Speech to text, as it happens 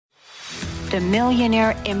the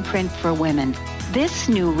Millionaire Imprint for Women. This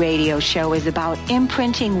new radio show is about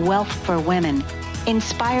imprinting wealth for women,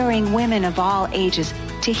 inspiring women of all ages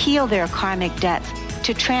to heal their karmic debts,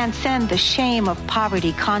 to transcend the shame of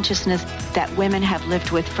poverty consciousness that women have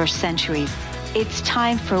lived with for centuries. It's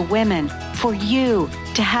time for women, for you,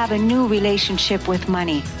 to have a new relationship with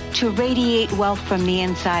money, to radiate wealth from the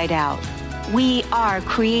inside out. We are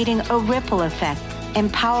creating a ripple effect,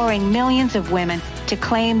 empowering millions of women to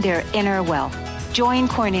claim their inner wealth. Join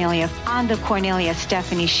Cornelia on the Cornelia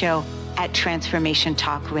Stephanie Show at Transformation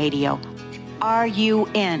Talk Radio. Are you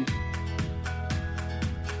in?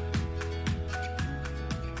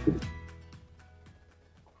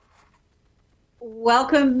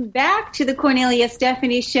 Welcome back to the Cornelia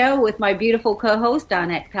Stephanie Show with my beautiful co-host,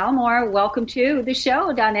 Dawnette Palmore. Welcome to the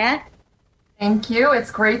show, Dawnette. Thank you.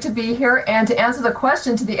 It's great to be here. And to answer the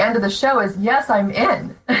question to the end of the show is, yes, I'm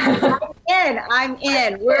in. I'm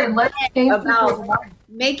in. We're about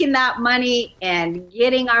making that money and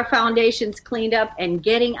getting our foundations cleaned up and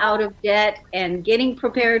getting out of debt and getting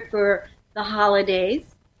prepared for the holidays,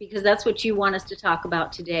 because that's what you want us to talk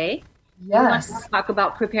about today. Yes. You want us to talk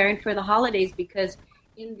about preparing for the holidays, because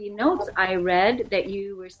in the notes I read that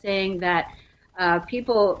you were saying that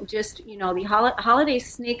people just, the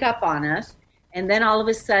holidays sneak up on us. And then all of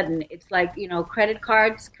a sudden, it's like, credit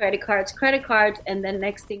cards. And then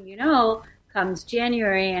next thing you know, comes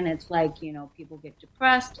January, and it's like, people get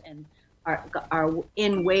depressed and are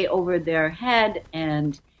in way over their head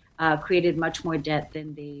and created much more debt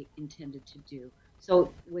than they intended to do.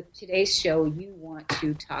 So with today's show, you want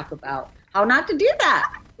to talk about how not to do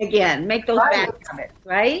that again, make those bad habits,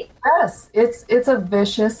 right? Yes, it's a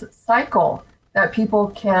vicious cycle that people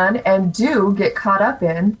can and do get caught up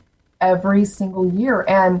in every single year.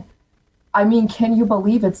 And I mean, can you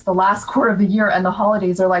believe it's the last quarter of the year and the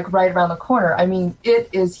holidays are like right around the corner? I mean, it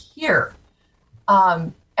is here.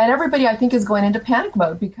 And everybody, I think, is going into panic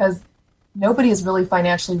mode because nobody is really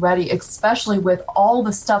financially ready, especially with all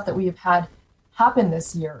the stuff that we have had happen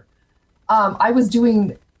this year. I was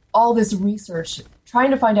doing all this research, trying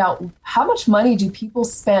to find out how much money do people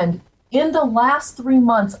spend in the last 3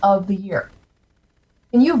 months of the year.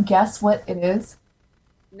 Can you guess what it is?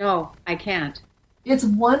 No, I can't. It's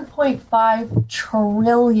 $1.5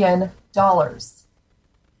 trillion.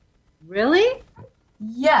 Really?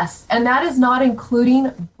 Yes, and that is not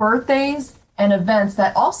including birthdays and events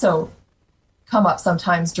that also come up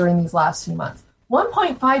sometimes during these last few months.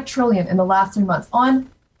 1.5 trillion in the last 3 months on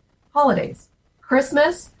holidays.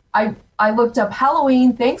 Christmas, I looked up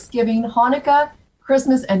Halloween, Thanksgiving, Hanukkah,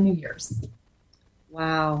 Christmas, and New Year's.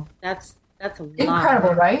 Wow, that's a lot.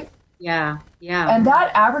 Incredible, right? Yeah. And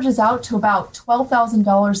that averages out to about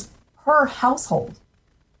 $12,000 per household.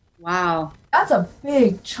 Wow. That's a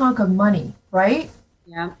big chunk of money, right?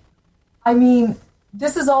 Yeah. I mean,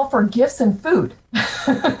 this is all for gifts and food.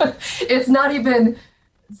 It's not even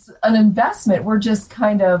an investment. We're just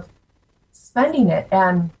kind of spending it.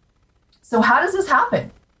 And so how does this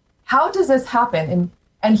happen? How does this happen?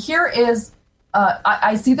 And here is,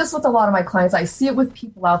 I see this with a lot of my clients. I see it with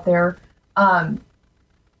people out there. I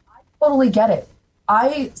totally get it.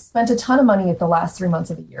 I spent a ton of money at the last 3 months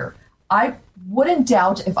of the year. I wouldn't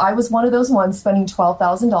doubt if I was one of those ones spending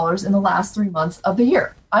 $12,000 in the last 3 months of the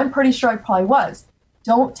year. I'm pretty sure I probably was.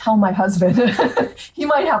 Don't tell my husband. He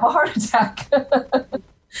might have a heart attack.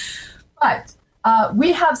 But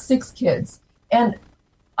we have 6 kids, and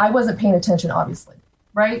I wasn't paying attention, obviously,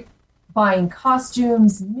 right? Buying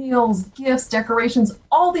costumes, meals, gifts, decorations,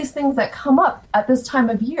 all these things that come up at this time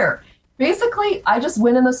of year. Basically, I just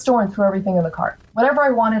went in the store and threw everything in the cart. Whatever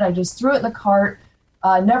I wanted, I just threw it in the cart,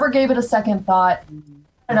 never gave it a second thought,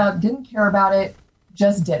 didn't care about it,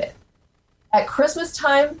 just did it. At Christmas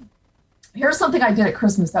time, here's something I did at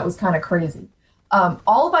Christmas that was kind of crazy.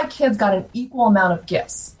 All of my kids got an equal amount of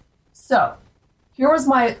gifts. So here was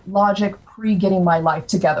my logic pre-getting my life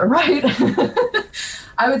together, right?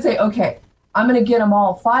 I would say, okay, I'm going to get them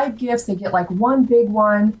all 5 gifts. They get like 1 big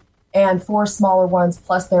one and 4 smaller ones,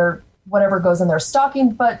 plus their whatever goes in their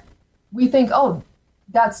stocking. But we think, oh,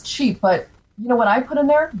 that's cheap. But you know what I put in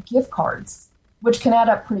there? Gift cards, which can add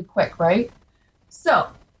up pretty quick, right? So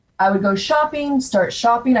I would go start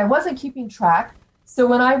shopping. I wasn't keeping track. So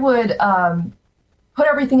when I would put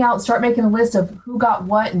everything out and start making a list of who got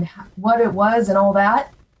what and what it was and all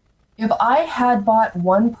that, if I had bought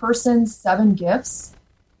one person 7 gifts,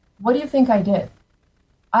 what do you think I did?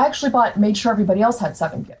 I actually made sure everybody else had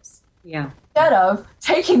 7 gifts. Yeah. Instead of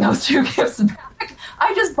taking those 2 gifts back,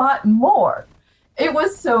 I just bought more. It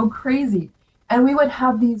was so crazy. And we would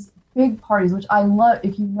have these big parties, which I love.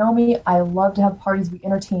 If you know me, I love to have parties. We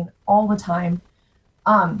entertain all the time.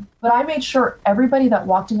 But I made sure everybody that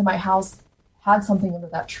walked into my house had something under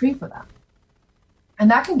that tree for them. And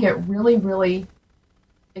that can get really, really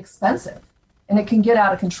expensive, and it can get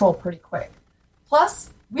out of control pretty quick.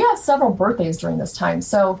 Plus, we have several birthdays during this time,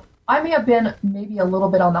 so I may have been maybe a little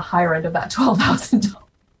bit on the higher end of that $12,000.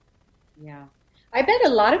 Yeah, I bet a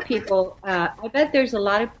lot of people. I bet there's a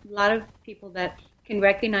lot of people that can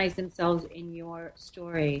recognize themselves in your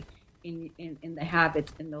story, in the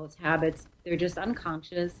habits, in those habits. They're just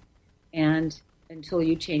unconscious, and until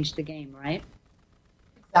you change the game, right?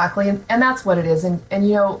 Exactly, and that's what it is. And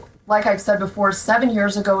you know, like I've said before, 7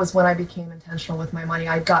 years ago is when I became intentional with my money.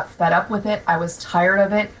 I got fed up with it. I was tired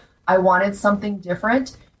of it. I wanted something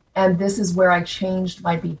different, and this is where I changed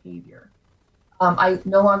my behavior. I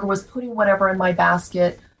no longer was putting whatever in my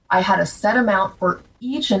basket. I had a set amount for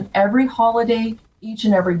each and every holiday, each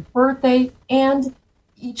and every birthday, and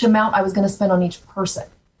each amount I was going to spend on each person,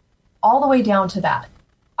 all the way down to that.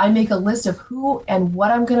 I make a list of who and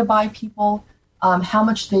what I'm going to buy people, how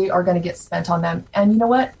much they are going to get spent on them. And you know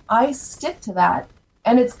what? I stick to that.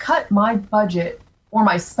 And it's cut my budget, or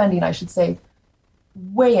my spending, I should say,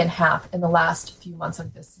 way in half in the last few months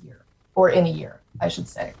of this year, or in a year, I should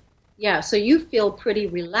say. Yeah, so you feel pretty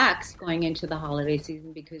relaxed going into the holiday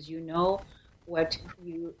season because you know what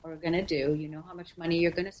you are going to do. You know how much money you're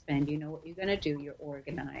going to spend. You know what you're going to do. You're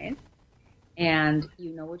organized. And you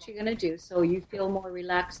know what you're going to do. So you feel more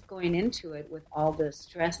relaxed going into it with all the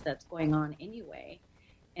stress that's going on anyway.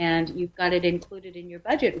 And you've got it included in your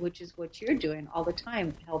budget, which is what you're doing all the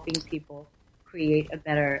time, helping people create a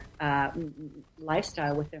better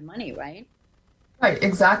lifestyle with their money, right? Right,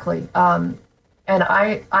 exactly. And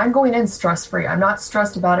I'm going in stress-free. I'm not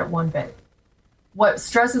stressed about it one bit. What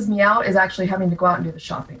stresses me out is actually having to go out and do the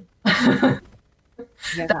shopping.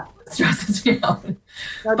 Yeah. That stresses me out.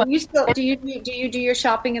 Now, do you do your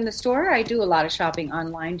shopping in the store? I do a lot of shopping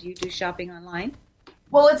online. Do you do shopping online?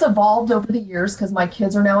 Well, it's evolved over the years because my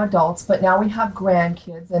kids are now adults, but now we have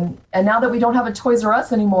grandkids. And now that we don't have a Toys R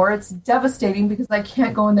Us anymore, it's devastating because I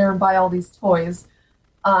can't go in there and buy all these toys.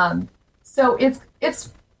 So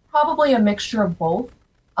it's probably a mixture of both.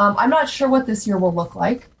 I'm not sure what this year will look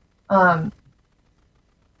like.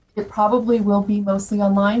 It probably will be mostly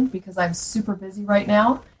online because I'm super busy right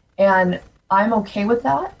now, and I'm okay with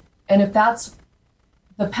that. And if that's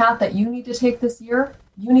the path that you need to take this year,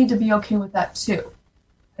 you need to be okay with that too.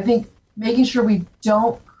 I think making sure we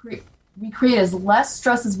create as less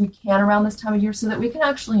stress as we can around this time of year so that we can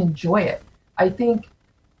actually enjoy it. I think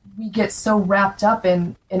we get so wrapped up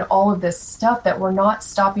in all of this stuff that we're not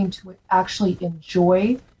stopping to actually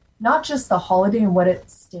enjoy not just the holiday and what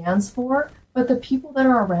it stands for, but the people that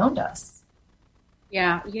are around us.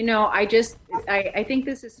 Yeah, I think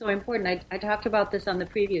this is so important. I talked about this on the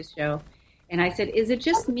previous show, and I said, is it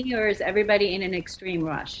just me, or is everybody in an extreme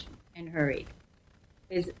rush and hurry?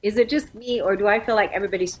 Is it just me, or do I feel like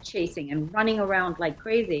everybody's chasing and running around like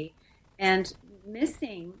crazy and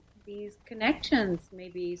missing these connections,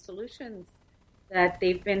 maybe solutions that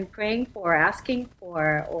they've been praying for, asking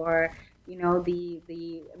for, or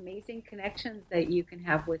the amazing connections that you can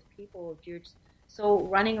have with people if you're so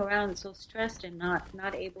running around, so stressed, and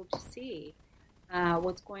not able to see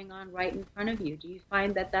what's going on right in front of you. Do you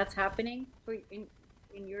find that that's happening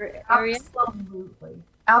in your area?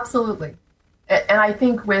 Absolutely. And I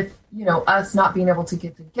think with us not being able to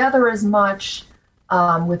get together as much,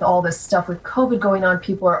 with all this stuff with COVID going on,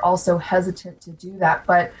 people are also hesitant to do that.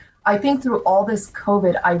 But I think through all this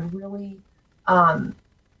COVID, I've really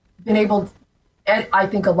been able, and I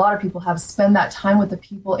think a lot of people have, spent that time with the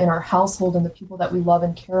people in our household and the people that we love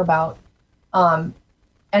and care about. And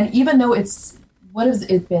even though what has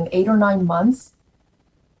it been, 8 or 9 months,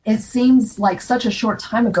 it seems like such a short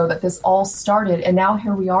time ago that this all started. And now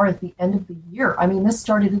here we are at the end of the year. I mean, this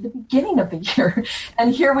started at the beginning of the year.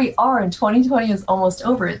 And here we are, and 2020 is almost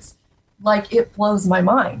over. It's like, it blows my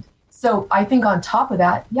mind. So I think on top of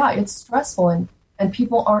that, yeah, it's stressful, and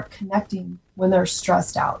people aren't connecting when they're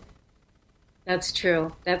stressed out. That's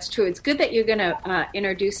true. That's true. It's good that you're going to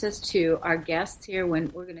introduce us to our guests here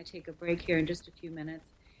when we're going to take a break here in just a few minutes.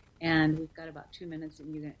 And we've got about 2 minutes,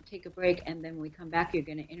 and you're going to take a break. And then when we come back, you're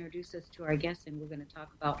going to introduce us to our guests, and we're going to talk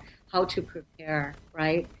about how to prepare,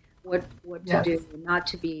 right? What to do, not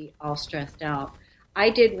to be all stressed out.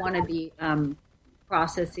 I did one of the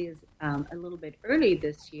processes a little bit early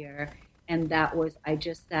this year, and that was I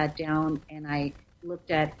just sat down and I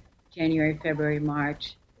looked at January, February,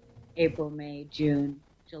 March, April, May, June,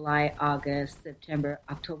 July, August, September,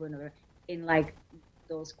 October, November, in like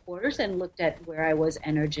those quarters, and looked at where I was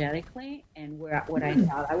energetically and what I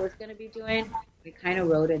thought I was going to be doing, I kind of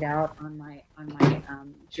wrote it out on my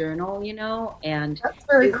journal, and that's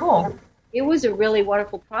very cool. It was a really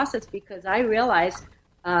wonderful process because I realized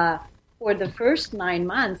for the first 9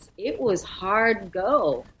 months, it was hard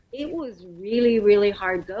go. It was really, really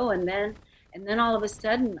hard go. And then all of a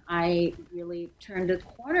sudden, I really turned a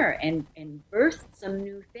corner and birthed some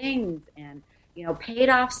new things and, paid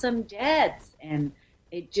off some debts. And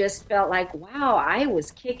it just felt like, wow, I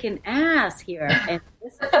was kicking ass here. And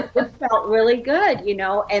this felt really good,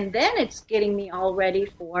 And then it's getting me all ready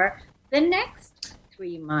for the next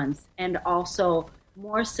 3 months and also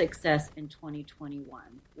more success in 2021,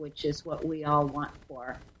 which is what we all want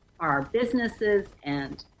for our businesses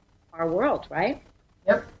and our world, right?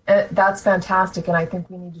 Yep, that's fantastic, and I think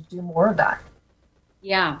we need to do more of that.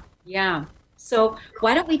 Yeah. So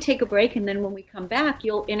why don't we take a break, and then when we come back,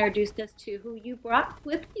 you'll introduce us to who you brought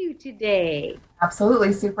with you today.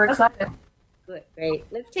 Absolutely, super excited. Good, great.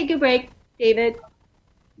 Let's take a break, David.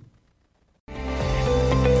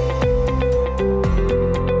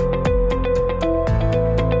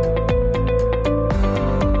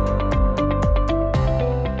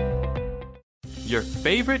 Your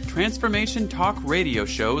favorite Transformation Talk radio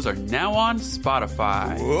shows are now on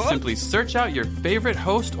Spotify. What? Simply search out your favorite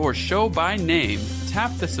host or show by name,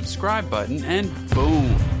 tap the subscribe button, and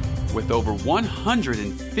boom. With over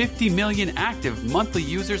 150 million active monthly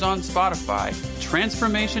users on Spotify,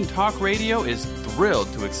 Transformation Talk Radio is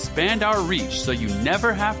thrilled to expand our reach so you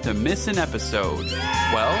never have to miss an episode.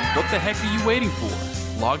 Well, what the heck are you waiting for?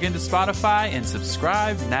 Log into Spotify and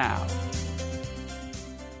subscribe now.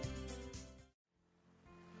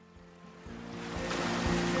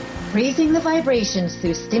 Raising the vibrations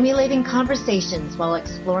through stimulating conversations while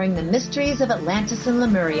exploring the mysteries of Atlantis and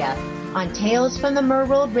Lemuria on Tales from the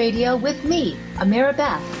Merworld Radio with me, Amira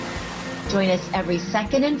Beth. Join us every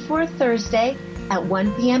second and fourth Thursday at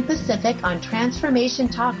 1 p.m. Pacific on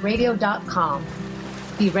TransformationTalkRadio.com.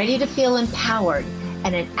 Be ready to feel empowered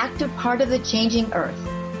and an active part of the changing Earth.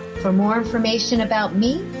 For more information about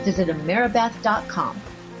me, visit AmiraBeth.com.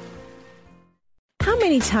 How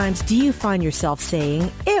many times do you find yourself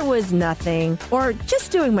saying, "It was nothing," or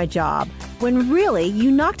 "just doing my job," when really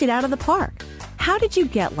you knocked it out of the park? How did you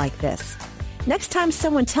get like this? Next time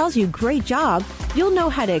someone tells you "great job," you'll know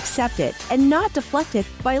how to accept it and not deflect it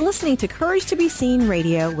by listening to Courage to be Seen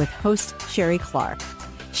Radio with host Sherry Clark.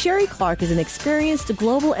 Sherry Clark is an experienced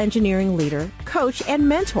global engineering leader, coach, and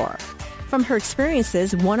mentor. From her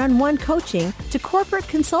experiences one-on-one coaching to corporate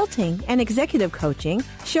consulting and executive coaching,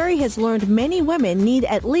 Sherry has learned many women need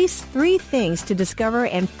at least 3 things to discover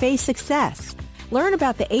and face success. Learn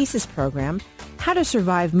about the ACES program, how to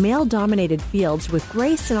survive male-dominated fields with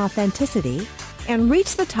grace and authenticity, and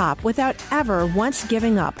reach the top without ever once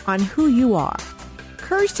giving up on who you are.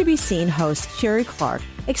 Courage to be Seen host Sherry Clark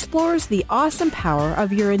explores the awesome power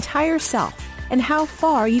of your entire self and how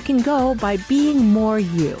far you can go by being more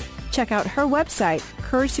you. Check out her website,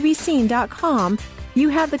 CourageToBeSeen.com. You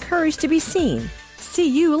have the courage to be seen. See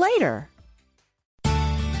you later.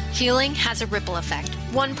 Healing has a ripple effect.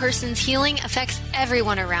 One person's healing affects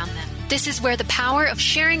everyone around them. This is where the power of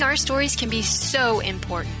sharing our stories can be so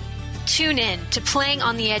important. Tune in to Playing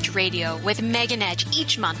on the Edge Radio with Megan Edge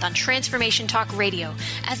each month on Transformation Talk Radio,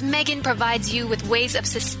 as Megan provides you with ways of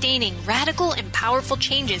sustaining radical and powerful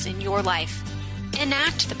changes in your life.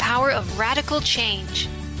 Enact the power of radical change.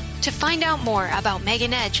 To find out more about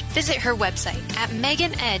Megan Edge, visit her website at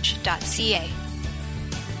meganedge.ca.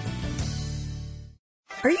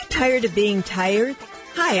 Are you tired of being tired?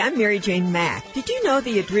 Hi, I'm Mary Jane Mack. Did you know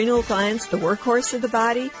the adrenal glands, the workhorse of the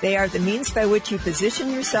body? They are the means by which you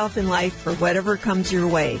position yourself in life for whatever comes your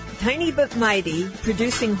way. Tiny but mighty,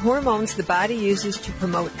 producing hormones the body uses to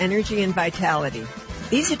promote energy and vitality.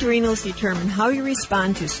 These adrenals determine how you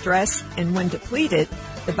respond to stress, and when depleted,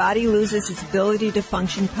 the body loses its ability to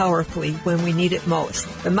function powerfully when we need it most.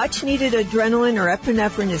 The much-needed adrenaline or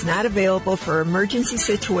epinephrine is not available for emergency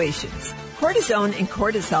situations. Cortisone and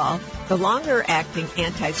cortisol, the longer-acting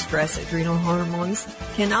anti-stress adrenal hormones,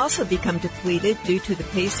 can also become depleted due to the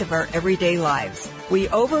pace of our everyday lives. We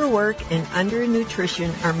overwork and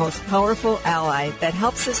undernutrition our most powerful ally that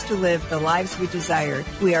helps us to live the lives we desire.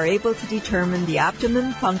 We are able to determine the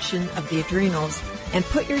optimum function of the adrenals and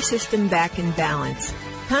put your system back in balance.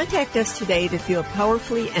 Contact us today to feel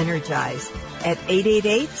powerfully energized at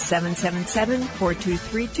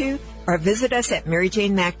 888-777-4232 or visit us at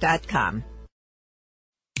maryjanemack.com.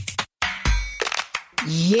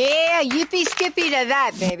 Yeah, yippee skippy to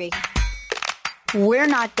that, baby. We're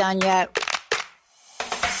not done yet.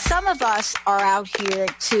 Some of us are out here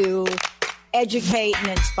to educate and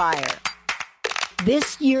inspire.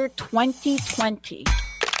 This year, 2020,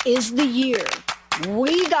 is the year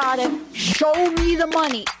We got it. Show me the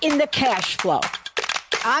money in the cash flow.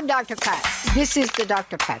 I'm Dr. Pat. This is the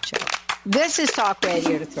Dr. Pat Show. This is Talk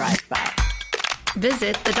Radio to Thrive By.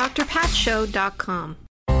 Visit thedrpatshow.com.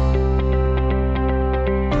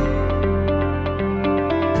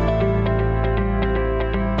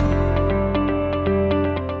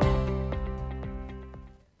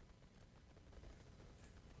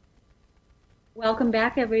 Welcome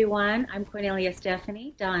back, everyone. I'm Cornelia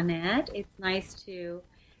Stephanie, Dawnette. It's nice to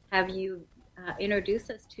have you introduce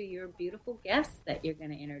us to your beautiful guests that you're going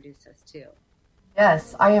to introduce us to.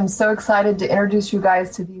 Yes, I am so excited to introduce you guys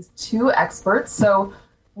to these two experts. So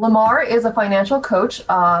Lamar is a financial coach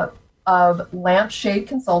of Lampshade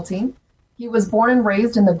Consulting. He was born and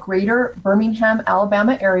raised in the greater Birmingham,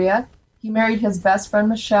 Alabama area. He married his best friend,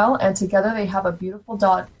 Michelle, and together they have a beautiful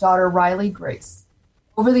daughter, Riley Grace.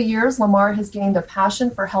 Over the years, Lamar has gained a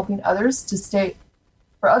passion for helping others to stay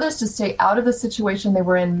out of the situation they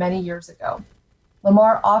were in many years ago.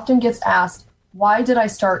 Lamar often gets asked, "Why did I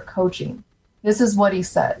start coaching?" This is what he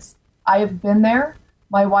says: "I have been there.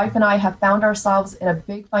 My wife and I have found ourselves in a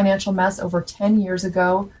big financial mess over 10 years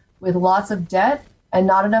ago with lots of debt and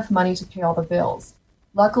not enough money to pay all the bills.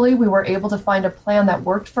 Luckily, we were able to find a plan that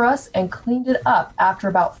worked for us and cleaned it up after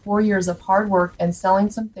about 4 years of hard work and selling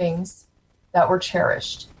some things that were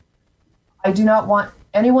cherished. I do not want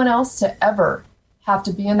anyone else to ever have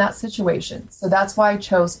to be in that situation, so that's why I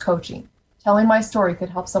chose coaching. Telling my story could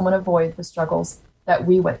help someone avoid the struggles that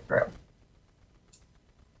we went through."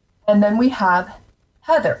 And then we have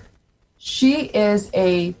Heather. She is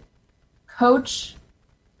a coach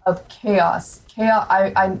of chaos.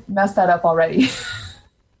 I messed that up already.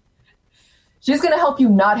 She's going to help you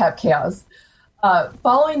not have chaos.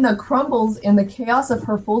 Following the crumbles in the chaos of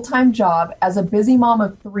her full-time job as a busy mom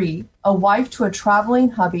of 3, a wife to a traveling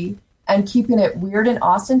hubby, and keeping it weird in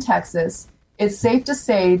Austin, Texas, it's safe to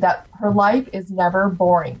say that her life is never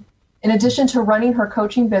boring. In addition to running her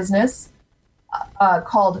coaching business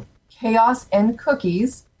called Chaos and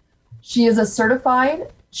Cookies, she is a certified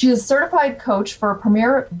coach for a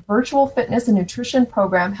premier virtual fitness and nutrition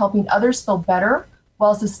program helping others feel better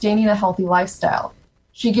while sustaining a healthy lifestyle.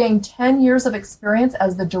 She gained 10 years of experience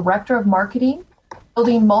as the director of marketing,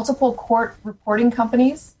 building multiple court reporting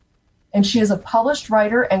companies, and she is a published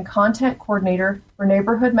writer and content coordinator for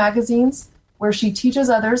neighborhood magazines, where she teaches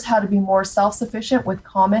others how to be more self-sufficient with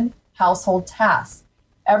common household tasks.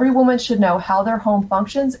 Every woman should know how their home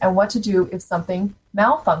functions and what to do if something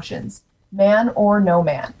malfunctions, man or no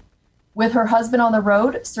man. With her husband on the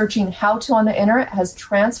road, searching how to on the internet has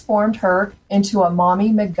transformed her into a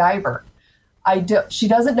mommy MacGyver. She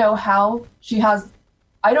doesn't know how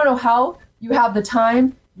I don't know how you have the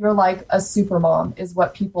time. You're like a super mom, is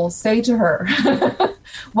what people say to her.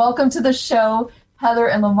 Welcome to the show, Heather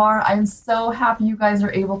and Lamar. I'm so happy you guys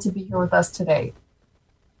are able to be here with us today.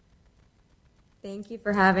 Thank you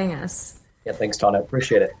for having us. Yeah, thanks, Tana.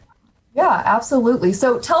 Appreciate it. Yeah, absolutely.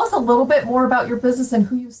 So tell us a little bit more about your business and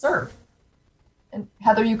who you serve. And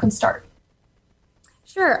Heather, you can start.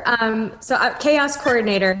 Sure. So Chaos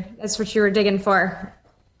Coordinator, that's what you were digging for.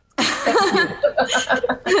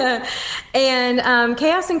 And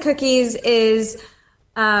Chaos and Cookies is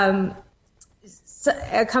a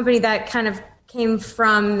company that kind of came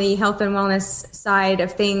from the health and wellness side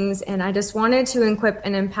of things. And I just wanted to equip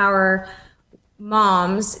and empower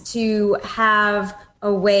moms to have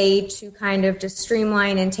a way to kind of just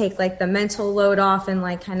streamline and take like the mental load off and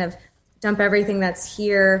like kind of dump everything that's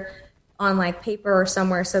here on like paper or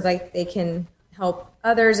somewhere so like they can help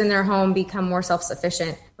others in their home become more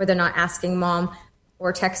self-sufficient, where they're not asking mom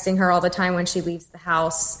or texting her all the time when she leaves the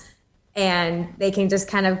house. And they can just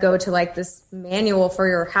kind of go to like this manual for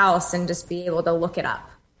your house and just be able to look it up.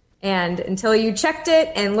 And until you checked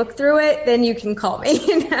it and looked through it, then you can call me,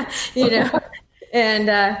 you know, and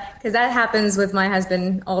because that happens with my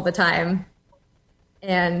husband all the time.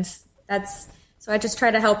 And so I just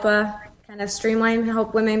try to help kind of streamline,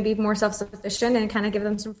 help women be more self-sufficient and kind of give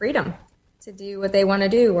them some freedom to do what they want to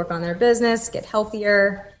do, work on their business, get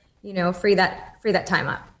healthier, you know, free that time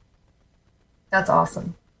up. That's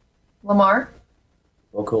awesome. Lamar?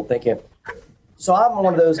 Well, cool. Thank you. So I'm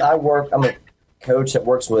one of those, I'm a coach that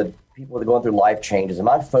works with people that are going through life changes. And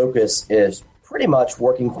my focus is pretty much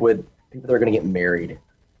working with people that are going to get married.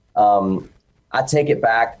 I take it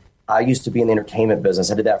back. I used to be in the entertainment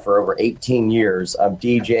business. I did that for over 18 years. I'm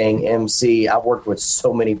DJing, MC. I've worked with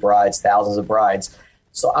so many brides, thousands of brides.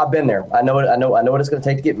 So I've been there. I know what it's going to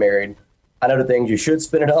take to get married. I know the things you should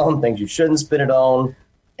spend it on, things you shouldn't spend it on,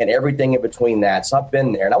 and everything in between that. So I've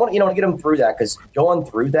been there, and I want to get them through that, because going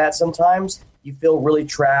through that sometimes you feel really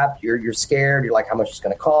trapped. You're scared. You're like, how much it's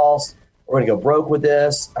going to cost? we're going to go broke with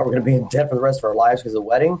this, or we're going to be in debt for the rest of our lives because of the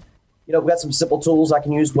wedding. You know, we've got some simple tools I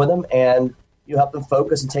can use with them, and you help them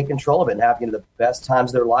focus and take control of it and have, you know, the best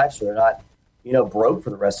times of their life so they're not, you know, broke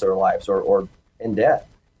for the rest of their lives or in debt.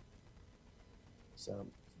 So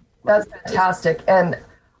that's fantastic. And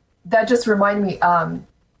that just reminded me,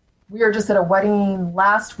 we were just at a wedding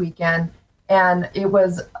last weekend, and it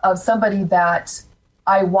was of somebody that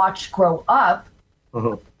I watched grow up.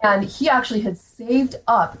 Mm-hmm. And he actually had saved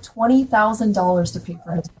up $20,000 to pay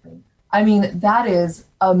for his wedding. I mean, that is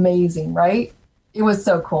amazing, right? It was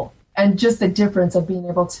so cool. And just the difference of being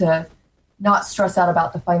able to not stress out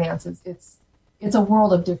about the finances. It's a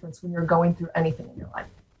world of difference when you're going through anything in your life.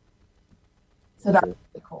 So that's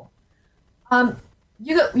really cool.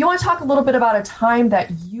 You want to talk a little bit about a time that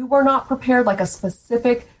you were not prepared, like a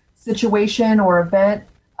specific situation or event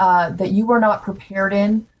that you were not prepared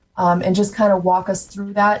in, and just kind of walk us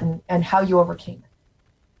through that and how you overcame it.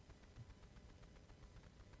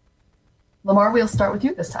 Lamar, we'll start with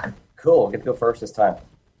you this time. Cool. I get to go first this time.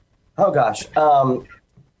 Oh, gosh. I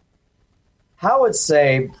would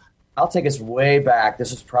say I'll take us way back. This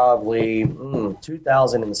was probably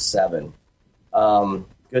 2007.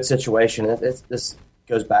 Good situation. This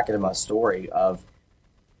goes back into my story of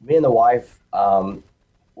me and the wife.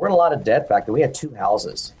 We're in a lot of debt back then. We had 2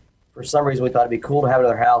 houses. For some reason, we thought it'd be cool to have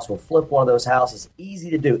another house. We'll flip one of those houses. Easy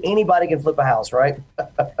to do. Anybody can flip a house, right?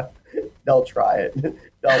 Don't try it.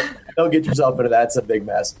 Don't get yourself into that. It's a big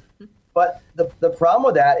mess. But the problem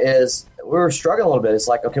with that is we were struggling a little bit. It's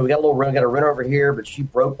like, okay, we got a rent over here, but she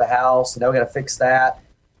broke the house, and now we got to fix that.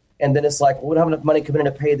 And then it's like, well, we don't have enough money coming in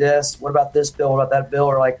to pay this. What about this bill? What about that bill?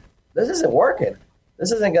 We're like, this isn't working.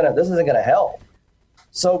 This isn't gonna help.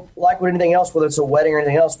 So, like with anything else, whether it's a wedding or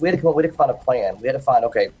anything else, we had to find a plan. We had to find,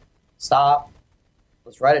 okay, stop.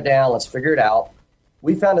 Let's write it down. Let's figure it out.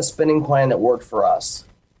 We found a spending plan that worked for us.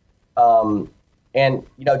 And,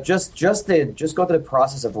 you know, just go through the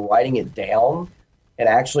process of writing it down and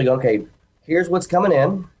actually, okay, here's what's coming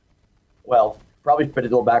in. Well, probably put it a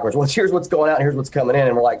little backwards. Well, here's what's going out and here's what's coming in.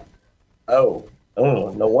 And we're like, oh,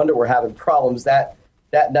 no wonder we're having problems. That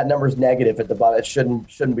number's negative at the bottom. It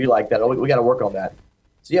shouldn't be like that. We got to work on that.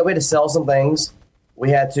 So, yeah, we had to sell some things.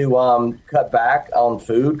 We had to cut back on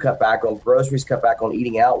food, cut back on groceries, cut back on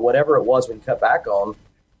eating out, whatever it was we cut back on,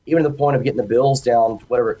 even to the point of getting the bills down to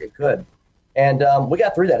whatever it could. And we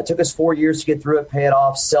got through that. It took us 4 years to get through it, pay it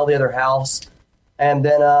off, sell the other house. And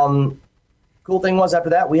then cool thing was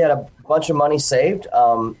after that, we had a bunch of money saved.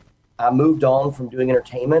 I moved on from doing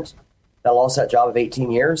entertainment. I lost that job of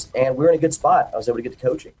 18 years, and we were in a good spot. I was able to get to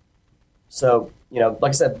coaching. So, you know, like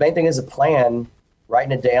I said, the main thing is a plan,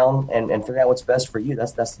 writing it down and figuring out what's best for you.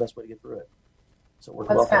 That's the best way to get through it. So we're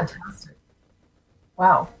That's fantastic.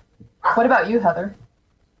 Wow. What about you, Heather?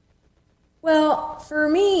 Well, for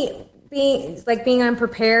me, being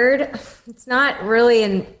unprepared, it's not really,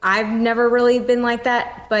 and I've never really been like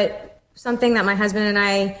that, but something that my husband and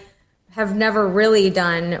I have never really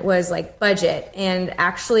done was like budget and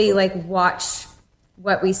actually like watch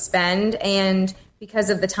what we spend. And because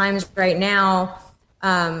of the times right now,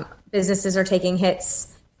 businesses are taking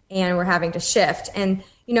hits and we're having to shift. And,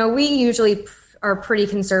 you know, we usually are pretty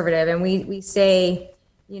conservative and we stay,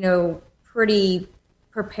 you know, pretty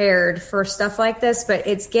prepared for stuff like this, but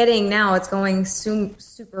it's going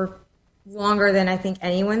super longer than I think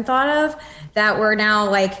anyone thought of, that we're now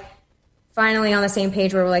like finally on the same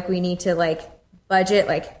page where we're like, we need to like budget,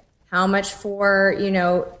 like how much for, you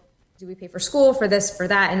know, do we pay for school, for this, for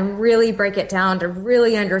that, and really break it down to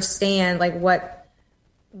really understand like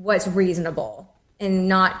what's reasonable and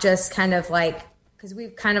not just kind of like, because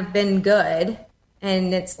we've kind of been good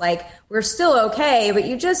and it's like, we're still okay, but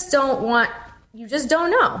you just don't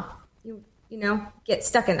know. You know, get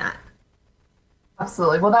stuck in that.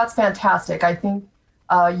 Absolutely. Well, that's fantastic. I think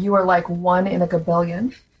you are like one in a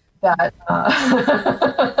gabillion that.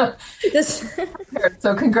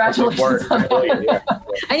 So congratulations on that.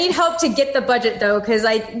 I need help to get the budget though, because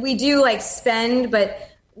we do like spend, but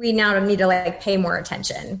we now need to like pay more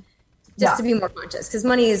attention just to be more conscious, because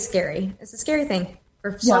money is scary. It's a scary thing.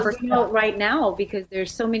 You know, right now, because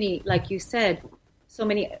there's so many, like you said, so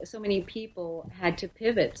many people had to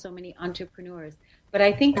pivot, so many entrepreneurs. But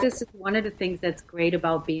I think this is one of the things that's great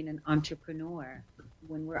about being an entrepreneur.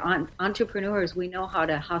 When we're entrepreneurs, we know how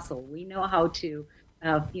to hustle. We know how to,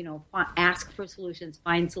 ask for solutions,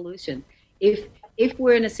 find solutions. If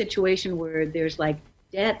we're in a situation where there's like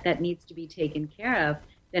debt that needs to be taken care of,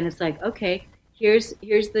 then it's like, okay, here's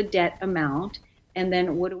the debt amount. And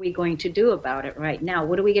then what are we going to do about it right now?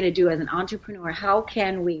 What are we going to do as an entrepreneur? How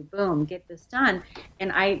can we, get this done?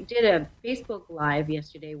 And I did a Facebook Live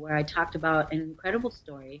yesterday where I talked about an incredible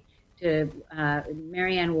story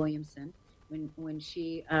Marianne Williamson when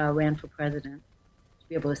she ran for president. To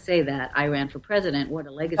be able to say that I ran for president, what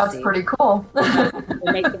a legacy! That's pretty cool. To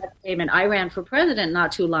make that statement, I ran for president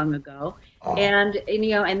not too long ago, and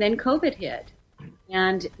then COVID hit,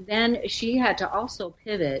 and then she had to also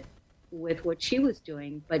pivot with what she was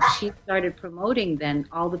doing, but she started promoting then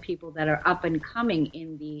all the people that are up and coming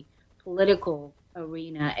in the political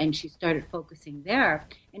arena, and she started focusing there.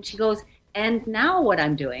 And she goes, and now what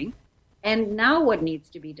I'm doing, and now what needs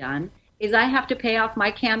to be done is I have to pay off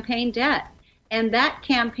my campaign debt. And that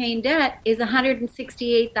campaign debt is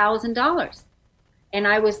 $168,000. And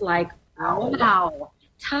I was like, wow,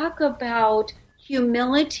 talk about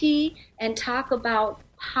humility and talk about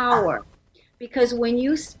power. Because when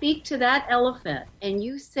you speak to that elephant and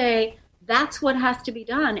you say, that's what has to be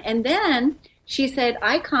done. And then she said,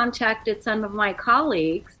 I contacted some of my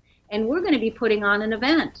colleagues and we're going to be putting on an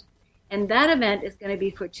event. And that event is going to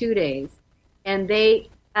be for 2 days. And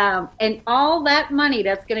and all that money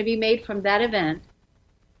that's going to be made from that event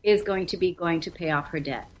is going to pay off her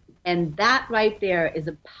debt. And that right there is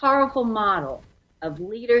a powerful model of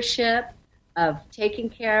leadership, of taking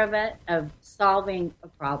care of it, of solving a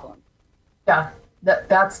problem. Yeah,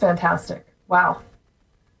 that's fantastic. Wow.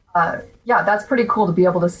 Yeah, that's pretty cool to be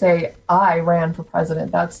able to say, I ran for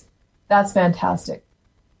president. That's fantastic.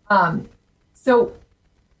 So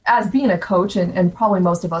as being a coach and probably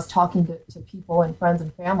most of us talking to people and friends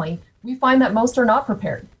and family, we find that most are not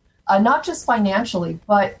prepared, not just financially,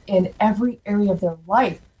 but in every area of their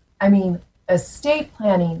life. I mean, estate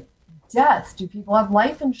planning, death, do people have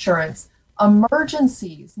life insurance,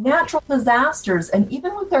 emergencies, natural disasters, and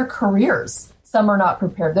even with their careers, some are not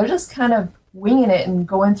prepared. They're just kind of winging it and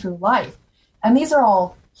going through life. And these are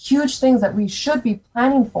all huge things that we should be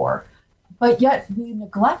planning for, but yet we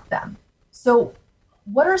neglect them. So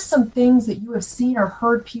what are some things that you have seen or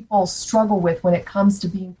heard people struggle with when it comes to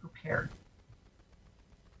being prepared?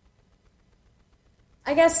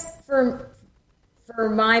 I guess for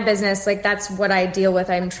my business, like that's what I deal with.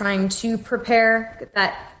 I'm trying to prepare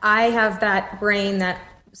that. I have that brain that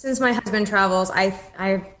since my husband travels,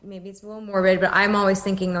 I maybe it's a little morbid, but I'm always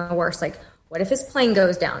thinking the worst. Like, what if his plane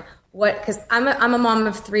goes down? What? Because I'm a mom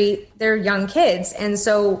of 3. They're young kids, and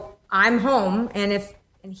so I'm home, and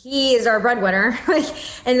he is our breadwinner,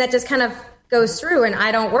 and that just kind of goes through. And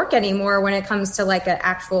I don't work anymore when it comes to like an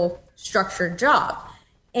actual structured job.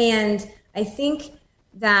 And I think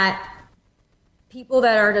that people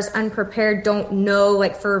that are just unprepared don't know,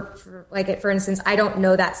 like for instance, I don't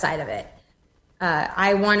know that side of it.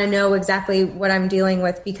 I want to know exactly what I'm dealing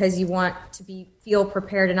with because you want to feel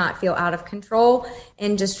prepared and not feel out of control,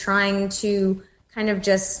 and just trying to kind of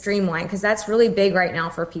just streamline, because that's really big right now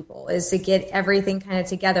for people, is to get everything kind of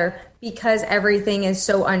together because everything is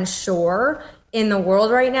so unsure in the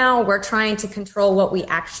world right now. We're trying to control what we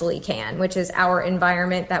actually can, which is our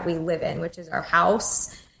environment that we live in, which is our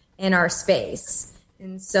house and our space.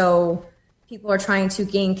 And so people are trying to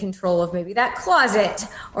gain control of maybe that closet,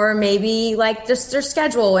 or maybe like just their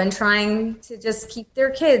schedule, and trying to just keep their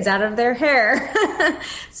kids out of their hair.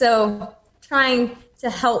 So trying to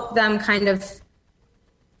help them kind of,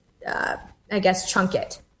 chunk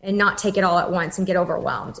it and not take it all at once and get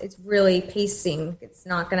overwhelmed. It's really pacing. It's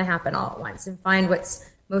not going to happen all at once, and find what's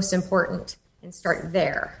most important and start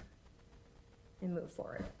there and move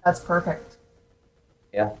forward. That's perfect.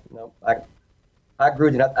 Yeah, no, I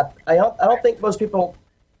agree with you. I don't think most people,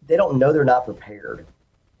 they don't know they're not prepared.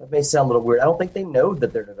 That may sound a little weird. I don't think they know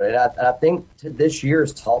that they're prepared. And I think this year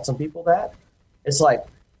has taught some people that. It's like,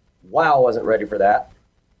 wow, I wasn't ready for that.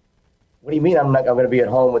 What do you mean I'm going to be at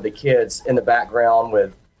home with the kids in the background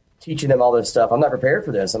with teaching them all this stuff? I'm not prepared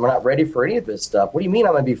for this. I'm not ready for any of this stuff. What do you mean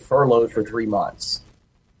I'm going to be furloughed for 3 months?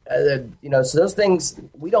 So those things,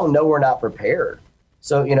 we don't know we're not prepared.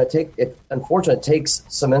 So, unfortunately, it takes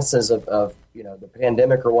some instances of the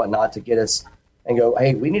pandemic or whatnot to get us and go,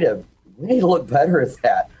 hey, we need to look better at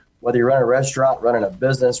that. Whether you're running a restaurant, running a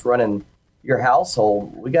business, running your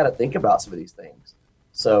household, we got to think about some of these things.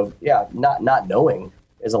 So, yeah, not knowing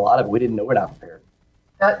is a lot of it. We didn't know we're not prepared.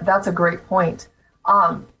 That's a great point.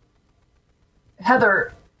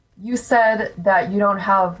 Heather, you said that you don't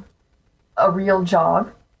have a real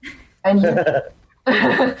job, and you.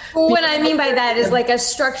 What I mean by that is like a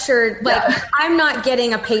structured, I'm not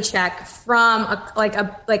getting a paycheck from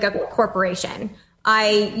a corporation.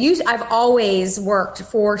 I've always worked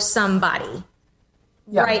for somebody.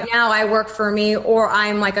 Yeah. Right now I work for me, or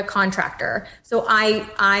I'm like a contractor. So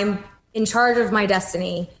I'm in charge of my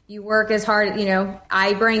destiny. You work as hard,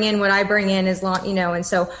 I bring in what I bring in as long, and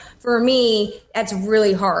so for me, that's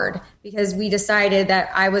really hard because we decided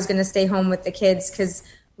that I was going to stay home with the kids because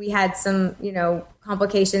we had some,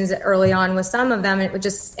 complications early on with some of them.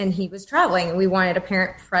 And he was traveling and we wanted a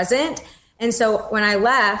parent present. And so when I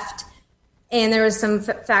left, and there was some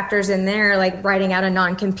factors in there, like writing out a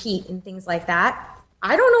non-compete and things like that,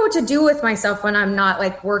 I don't know what to do with myself when I'm not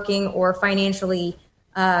like working or financially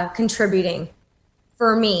contributing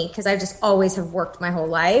for me, because I just always have worked my whole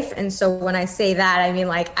life. And so when I say that, I mean,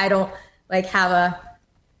 like, I don't like have a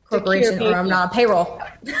corporation or I'm not on payroll.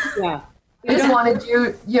 Yeah. I just wanted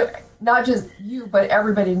you, not just you, but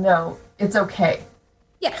everybody to know it's okay.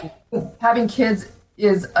 Yeah. Having kids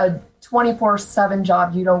is a 24/7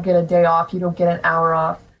 job. You don't get a day off. You don't get an hour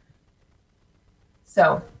off.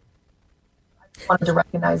 So I just wanted to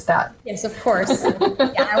recognize that. Yes, of course.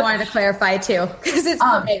 Yeah, I wanted to clarify too, because it's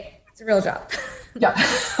a real job. Yeah.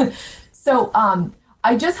 So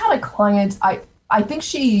I just had a client. I think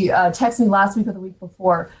she texted me last week or the week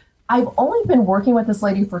before. I've only been working with this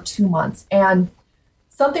lady for 2 months, and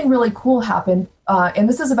something really cool happened. And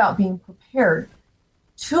this is about being prepared.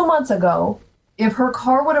 2 months ago, if her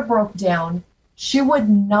car would have broke down, she would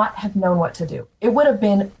not have known what to do. It would have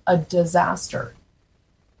been a disaster.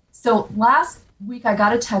 So last week, I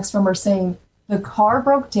got a text from her saying the car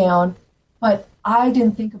broke down, but I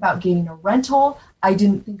didn't think about getting a rental. I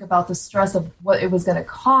didn't think about the stress of what it was going to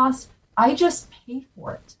cost. I just paid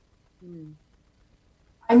for it.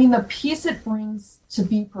 I mean, the peace it brings to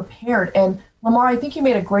be prepared. And Lamar, I think you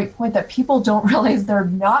made a great point that people don't realize they're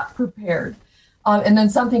not prepared. And then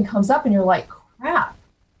something comes up and you're like, crap,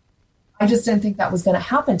 I just didn't think that was going to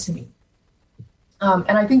happen to me.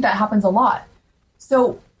 And I think that happens a lot.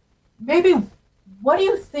 So maybe what do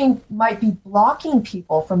you think might be blocking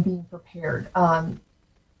people from being prepared? And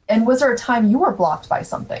was there a time you were blocked by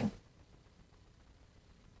something?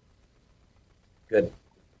 Good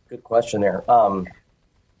question there.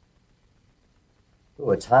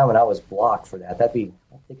 A time when I was blocked for that. I'll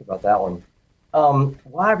think about that one.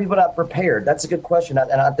 Why are people not prepared? That's a good question.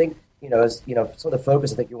 And I think, as some of the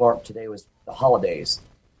focus I think you want today was the holidays.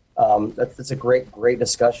 That's a great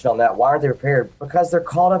discussion on that. Why aren't they prepared? Because they're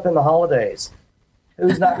caught up in the holidays.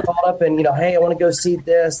 Who's not caught up in, hey, I want to go see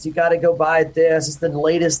this. You got to go buy this. It's the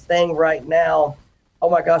latest thing right now. Oh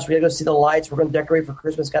my gosh, we got to go see the lights. We're going to decorate for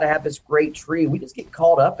Christmas. Got to have this great tree. We just get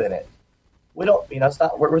caught up in it. We don't,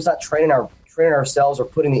 we're just not training ourselves or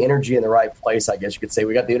putting the energy in the right place. I guess you could say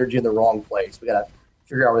we got the energy in the wrong place. We got to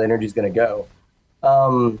figure out where the energy is going to go.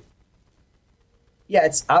 I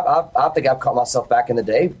think I've caught myself back in the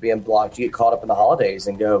day being blocked. You get caught up in the holidays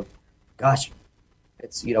and go, gosh,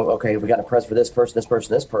 it's, okay, we got a present for this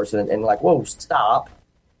person, and like, whoa, stop.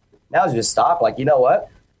 Now it's just stop. Like, you know what?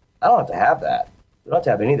 I don't have to have that. We don't have to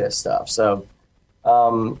have any of this stuff. So,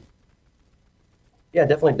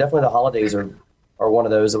 definitely the holidays are one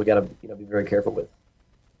of those that we got to be very careful with.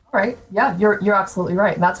 All right. Yeah, you're absolutely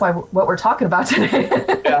right. And that's why what we're talking about today.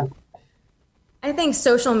 Yeah. I think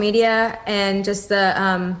social media and just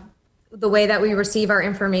the way that we receive our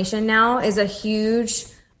information now is a huge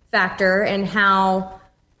factor in how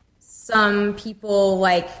some people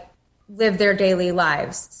live their daily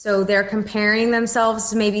lives. So they're comparing themselves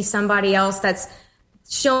to maybe somebody else that's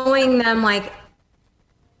showing them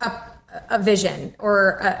a vision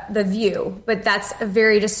or the view, but that's a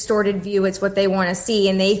very distorted view. It's what they want to see,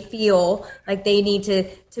 and they feel like they need to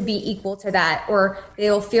be equal to that, or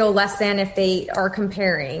they'll feel less than if they are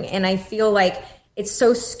comparing. And I feel like it's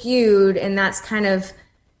so skewed, and that's kind of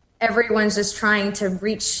everyone's just trying to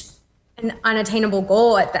reach an unattainable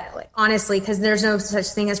goal at that, honestly, because there's no such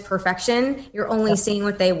thing as perfection. You're only seeing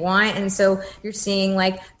what they want. And so you're seeing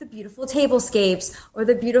the beautiful tablescapes or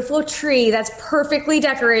the beautiful tree that's perfectly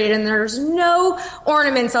decorated and there's no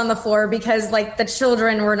ornaments on the floor because the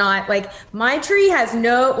children were not my tree has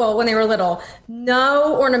when they were little,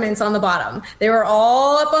 no ornaments on the bottom. They were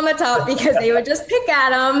all up on the top because they would just pick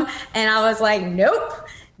at them. And I was like, nope.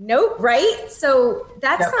 Right. So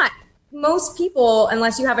that's not most people,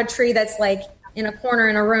 unless you have a tree that's in a corner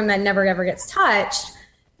in a room that never ever gets touched,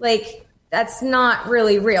 that's not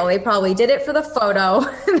really real. They probably did it for the photo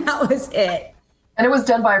and that was it. And it was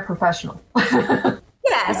done by a professional.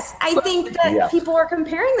 Yes. I think that people are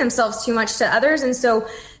comparing themselves too much to others. And so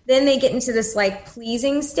then they get into this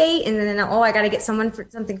pleasing state, and then, I got to get something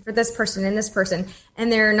for this person and this person.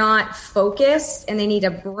 And they're not focused, and they need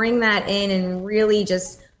to bring that in and really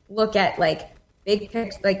just look at big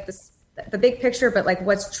picture, the big picture, but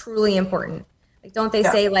what's truly important. Don't they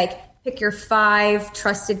say pick your 5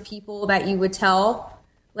 trusted people that you would tell?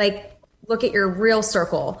 Look at your real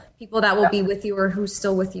circle, people that will be with you or who's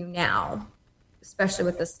still with you now, especially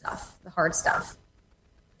with this stuff, the hard stuff.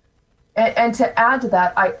 And to add to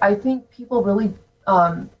that, I think people really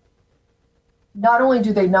not only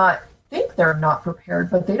do they not think they're not prepared,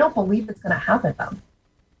 but they don't believe it's going to happen to them.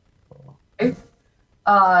 Right?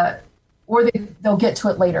 Or they'll get to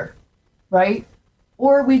it later, right?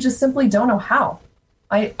 Or we just simply don't know how.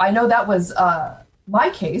 I know that was my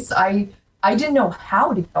case. I didn't know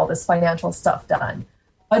how to get all this financial stuff done.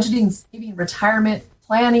 Budgeting, saving, retirement,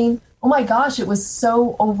 planning. Oh my gosh, it was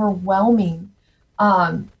so overwhelming.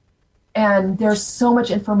 And there's so much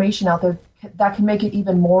information out there that can make it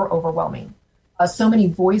even more overwhelming. So many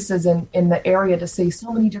voices in the area to say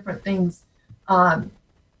so many different things.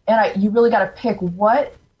 You really got to pick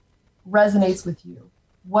what resonates with you.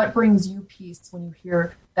 What brings you peace when you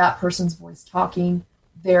hear that person's voice talking,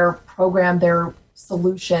 their program, their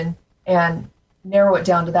solution, and narrow it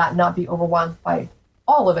down to that and not be overwhelmed by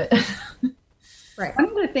all of it. Right. One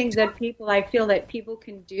of the things that I feel that people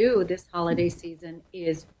can do this holiday season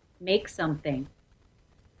is make something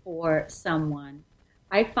for someone.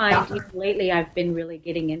 I find lately I've been really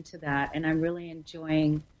getting into that, and I'm really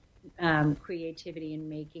enjoying creativity and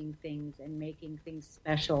making things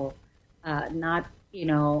special. Not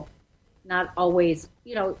always,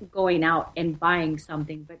 going out and buying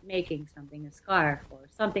something, but making something, a scarf or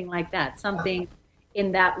something like that, something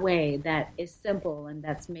in that way that is simple and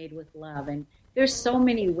that's made with love. And there's so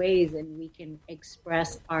many ways and we can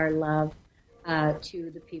express our love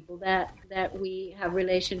to the people that we have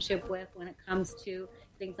relationship with when it comes to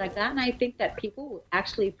things like that. And I think that people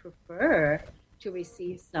actually prefer to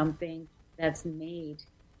receive something that's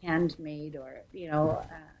handmade, or,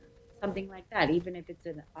 something like that, even if it's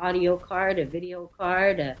an audio card, a video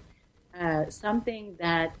card, something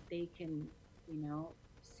that they can,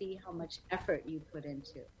 see how much effort you put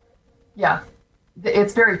into. Yeah,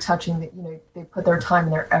 it's very touching that, they put their time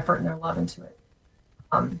and their effort and their love into it.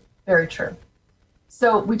 Very true.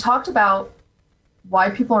 So we talked about why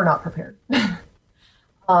people are not prepared.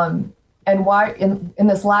 And why in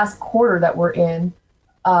this last quarter that we're in,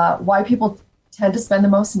 why people tend to spend the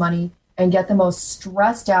most money and get the most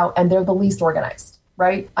stressed out, and they're the least organized,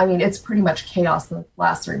 right? I mean, it's pretty much chaos in the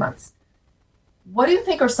last 3 months. What do you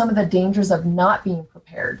think are some of the dangers of not being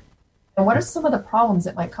prepared? And what are some of the problems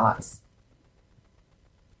it might cause?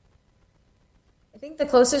 I think the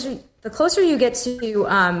closer you get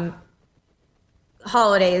to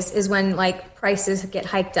holidays is when prices get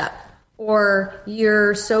hiked up, or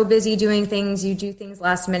you're so busy doing things, you do things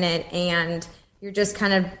last minute, and you're just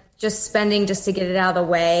kind of just spending just to get it out of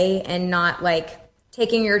the way, and not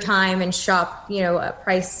taking your time and shop,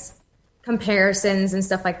 price comparisons and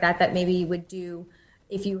stuff like that maybe you would do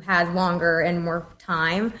if you had longer and more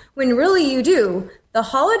time, when really you do. The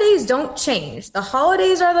holidays don't change. The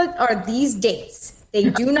holidays are these dates.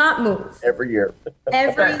 They do not move. Every year.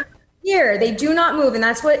 Every year. They do not move. And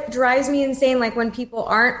that's what drives me insane. When people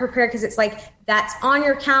aren't prepared, because it's that's on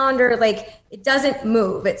your calendar. It doesn't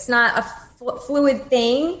move. It's not a fluid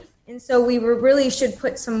thing. And so we really should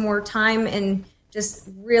put some more time and just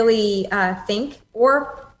really think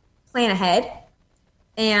or plan ahead.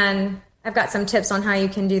 And I've got some tips on how you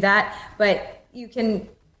can do that. But you can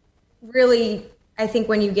really, I think,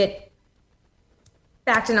 when you get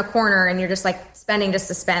backed in a corner and you're just spending just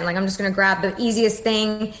to spend, I'm just going to grab the easiest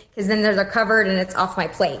thing because then they're covered and it's off my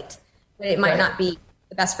plate. But it might not be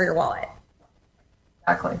the best for your wallet.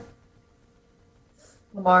 Exactly.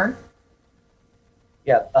 Lamar?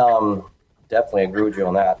 Yeah, definitely agree with you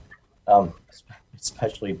on that,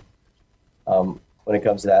 especially when it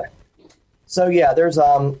comes to that. So, yeah, there's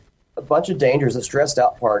a bunch of dangers, the stressed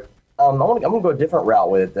out part. I'm going to go a different route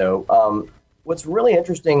with it, though. What's really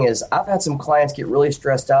interesting is I've had some clients get really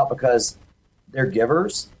stressed out because they're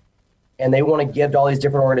givers and they want to give to all these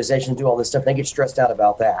different organizations, do all this stuff. They get stressed out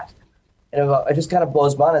about that. And it just kind of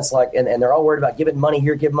blows my mind. It's and they're all worried about giving money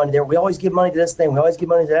here, give money there. We always give money to this thing. We always give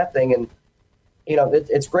money to that thing. And,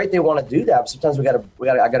 it's great they want to do that. But sometimes I got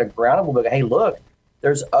to ground them. We'll go, hey, look,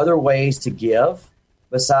 there's other ways to give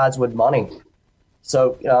besides with money.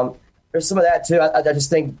 So there's some of that too. I just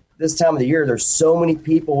think this time of the year, there's so many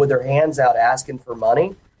people with their hands out asking for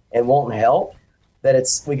money and won't help that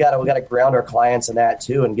we got to ground our clients in that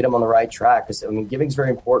too and get them on the right track. Because giving is very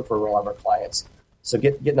important for a lot of our clients. So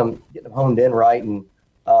getting them honed in right and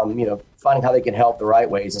finding how they can help the right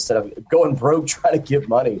ways instead of going broke trying to give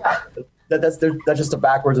money. Yeah. That's just a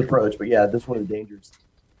backwards approach. But yeah, that's one of the dangers.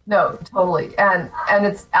 No, totally. And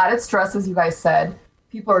it's added stress, as you guys said.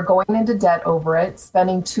 People are going into debt over it,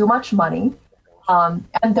 spending too much money, and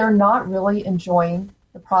they're not really enjoying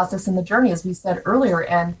the process and the journey, as we said earlier.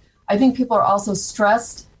 And I think people are also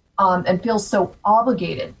stressed and feel so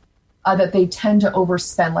obligated that they tend to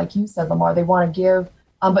overspend, like you said, Lamar. They want to give,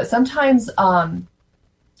 but sometimes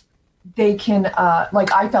they can,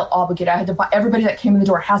 like I felt obligated. I had to buy, everybody that came in the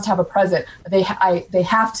door has to have a present. They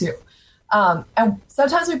have to. And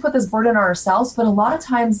sometimes we put this burden on ourselves, but a lot of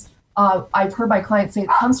times I've heard my clients say it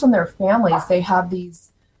comes from their families. They have these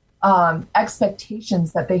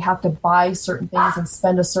expectations that they have to buy certain things and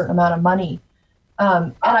spend a certain amount of money.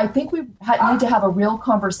 And I think we need to have a real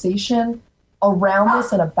conversation around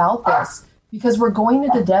this and about this, because we're going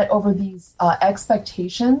into debt over these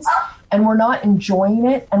expectations and we're not enjoying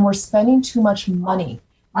it, and we're spending too much money.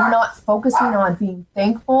 We're not focusing on being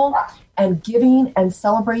thankful and giving and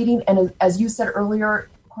celebrating. And as you said earlier,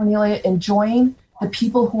 Cornelia, enjoying the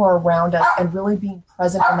people who are around us and really being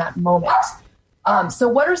present in that moment. So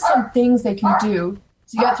what are some things they can do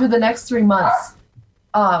to get through the next 3 months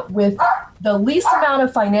with the least amount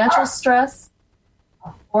of financial stress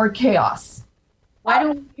or chaos? Why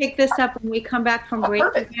don't we pick this up when we come back from break?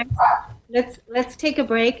 Perfect. Let's take a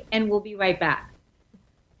break, and we'll be right back.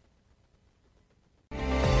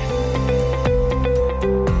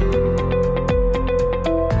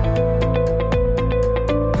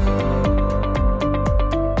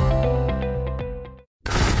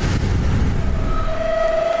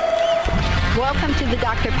 Welcome to the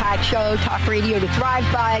Dr. Pat Show, talk radio to thrive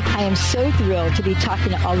by. I am so thrilled to be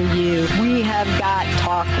talking to all of you. We have got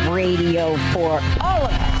talk radio for all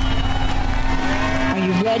of us. Are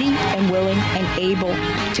you ready and willing and able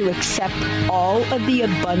to accept all of the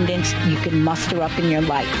abundance you can muster up in your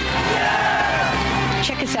life?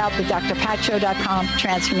 Check us out at drpatshow.com,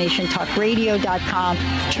 transformationtalkradio.com,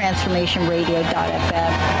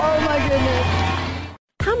 transformationradio.fm. Oh my goodness.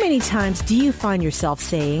 How many times do you find yourself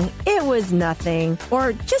saying, it was nothing,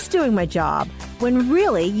 or just doing my job, when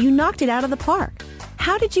really you knocked it out of the park?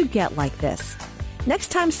 How did you get like this?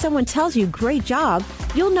 Next time someone tells you, great job,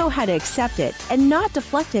 you'll know how to accept it and not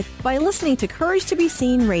deflect it by listening to Courage to be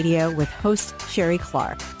Seen Radio with host Sherry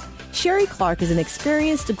Clark. Sherry Clark is an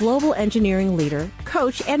experienced global engineering leader,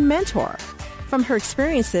 coach, and mentor. From her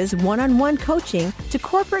experiences one-on-one coaching to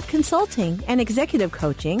corporate consulting and executive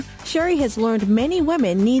coaching, Sherry has learned many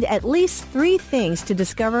women need at least 3 things to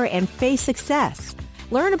discover and face success.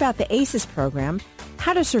 Learn about the ACES program,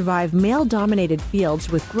 how to survive male-dominated fields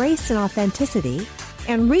with grace and authenticity,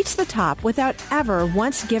 and reach the top without ever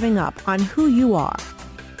once giving up on who you are.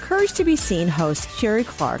 Courage to be Seen host Sherry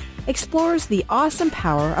Clark explores the awesome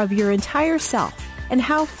power of your entire self and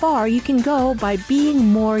how far you can go by being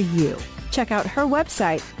more you. Check out her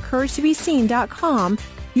website, CourageToBeSeen.com.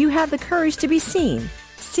 You have the courage to be seen.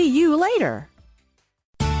 See you later.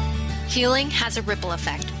 Healing has a ripple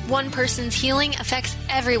effect. One person's healing affects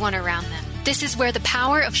everyone around them. This is where the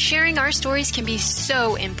power of sharing our stories can be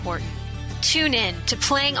so important. Tune in to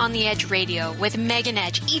Playing on the Edge Radio with Megan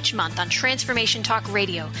Edge each month on Transformation Talk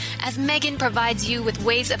Radio, as Megan provides you with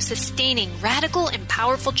ways of sustaining radical and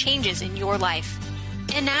powerful changes in your life.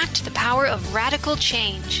 Enact the power of radical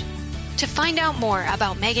change. To find out more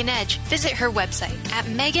about Megan Edge, visit her website at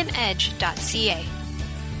meganedge.ca.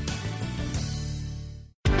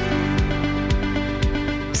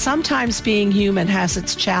 Sometimes being human has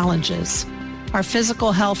its challenges. Our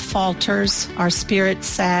physical health falters, our spirits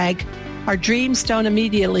sag, our dreams don't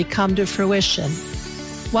immediately come to fruition.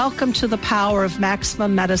 Welcome to the power of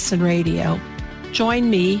Maximum Medicine Radio.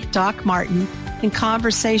 Join me, Doc Martin, in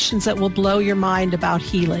conversations that will blow your mind about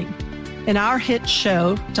healing. In our hit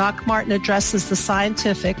show, Doc Martin addresses the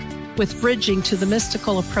scientific with bridging to the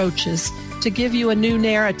mystical approaches to give you a new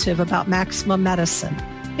narrative about maximum medicine.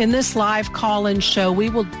 In this live call-in show,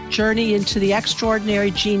 we will journey into the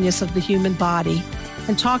extraordinary genius of the human body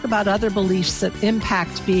and talk about other beliefs that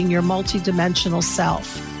impact being your multidimensional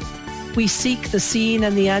self. We seek the seen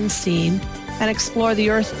and the unseen and explore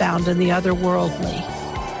the earthbound and the otherworldly,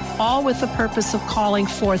 all with the purpose of calling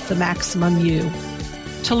forth the maximum you.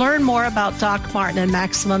 To learn more about Doc Martin and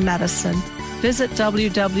Maximum Medicine, visit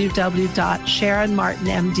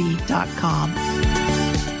www.sharonmartinmd.com.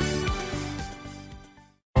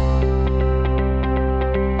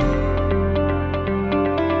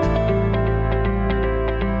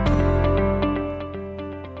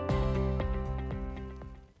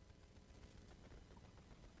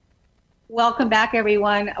 Welcome back,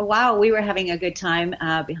 everyone. Wow, we were having a good time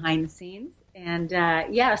behind the scenes. And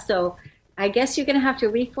so I guess you're going to have to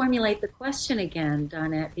reformulate the question again,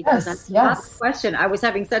 Dawnette, because that's not the question. I was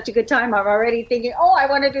having such a good time. I'm already thinking, I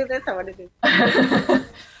want to do this. I want to do this.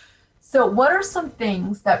 So what are some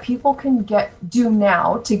things that people can do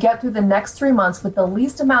now to get through the next 3 months with the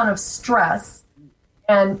least amount of stress,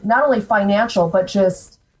 and not only financial, but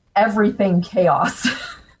just everything chaos?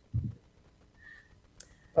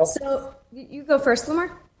 So you go first,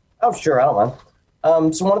 Lamar. Oh, sure. I don't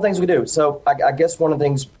mind. So one of the things we do. So I guess one of the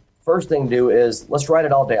things first thing to do is let's write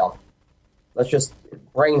it all down. Let's just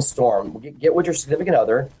brainstorm. Get with your significant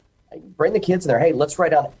other. Bring the kids in there. Hey, let's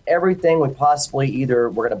write down everything we possibly we're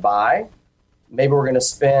going to buy. Maybe we're going to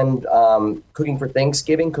spend cooking for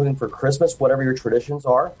Thanksgiving, cooking for Christmas, whatever your traditions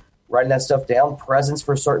are. Writing that stuff down, presents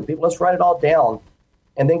for certain people. Let's write it all down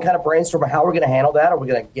and then kind of brainstorm how we're going to handle that. Are we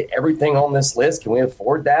going to get everything on this list? Can we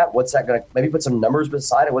afford that? What's that going to, maybe put some numbers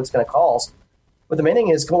beside it, what's going to cost. But the main thing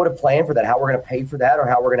is come up with a plan for that, how we're going to pay for that or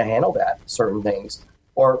how we're going to handle that, certain things.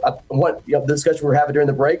 Or the discussion we were having during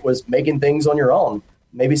the break was making things on your own.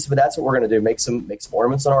 Maybe that's what we're going to do, make some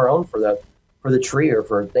ornaments on our own for the tree or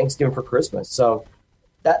for Thanksgiving, for Christmas. So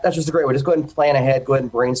that's just a great way. Just go ahead and plan ahead, go ahead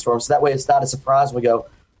and brainstorm. So that way it's not a surprise when we go,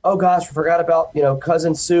 oh gosh, we forgot about,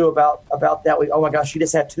 cousin Sue about that. Oh my gosh, she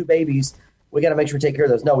just had 2 babies. We got to make sure we take care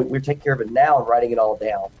of those. No, we're taking care of it now and writing it all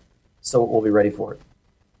down. So we'll be ready for it.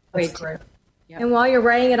 That's great. Yep. And while you're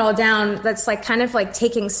writing it all down, that's kind of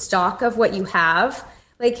taking stock of what you have.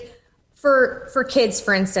 Like for kids,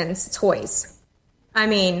 for instance, toys. I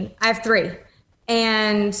mean, I have 3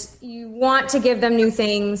 and you want to give them new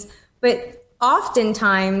things, but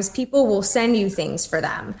oftentimes people will send you things for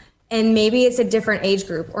them. And maybe it's a different age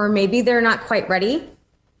group, or maybe they're not quite ready.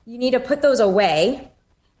 You need to put those away.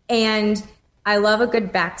 And I love a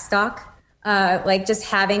good backstock, just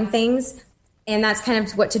having things. And that's kind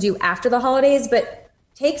of what to do after the holidays. But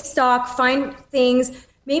take stock, find things,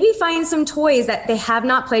 maybe find some toys that they have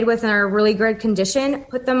not played with and are really good condition.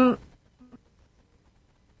 Put them.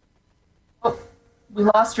 Oh, we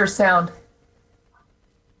lost your sound.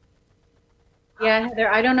 Yeah, Heather,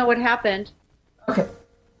 I don't know what happened. Okay.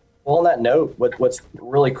 Well, on that note, what's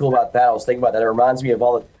really cool about that, I was thinking about that. It reminds me of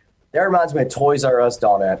that reminds me of Toys R Us,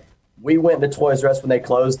 Dawnette. We went to Toys R Us when they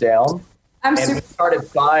closed down. We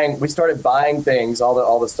started buying things,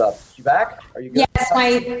 all the stuff. You back? Are you good? Yes,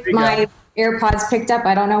 my AirPods picked up.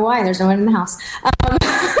 I don't know why. There's no one in the house.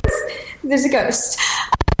 There's a ghost.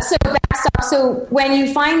 So backstop. So when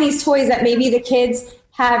you find these toys that maybe the kids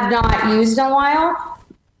have not used in a while,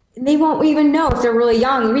 they won't even know if they're really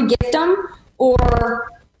young. We gift them or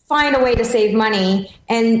find a way to save money,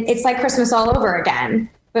 and it's like Christmas all over again.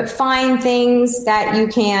 But find things that you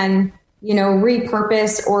can,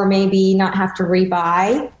 repurpose or maybe not have to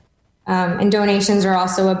rebuy. And donations are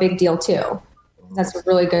also a big deal too. That's a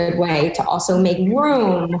really good way to also make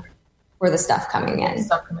room for the stuff coming in.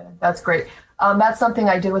 That's great. That's something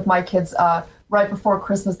I did with my kids right before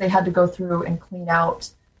Christmas. They had to go through and clean out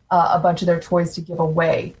a bunch of their toys to give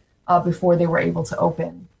away before they were able to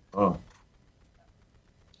open. Oh.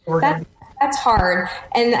 That's hard.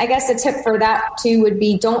 And I guess a tip for that too would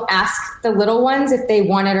be don't ask the little ones if they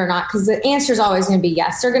want it or not, because the answer is always going to be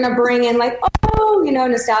yes. They're going to bring in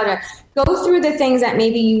nostalgia. Go through the things that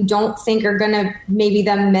maybe you don't think are going to maybe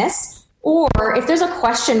them miss. Or if there's a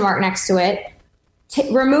question mark next to it,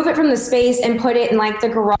 remove it from the space and put it in the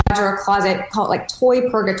garage or a closet, call it toy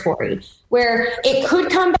purgatory, where it could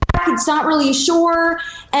come back. It's not really sure.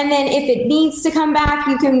 And then if it needs to come back,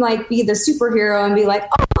 you can be the superhero and be like,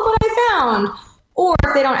 oh, look what I found. Or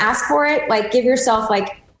if they don't ask for it, give yourself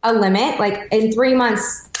a limit, in 3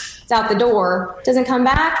 months, it's out the door, doesn't come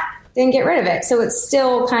back, then get rid of it. So it's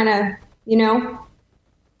still kind of,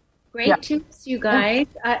 Great tips, you guys.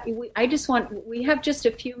 We have just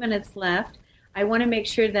a few minutes left. I want to make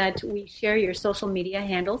sure that we share your social media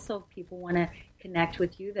handles so if people want to connect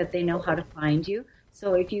with you, that they know how to find you.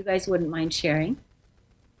 So if you guys wouldn't mind sharing.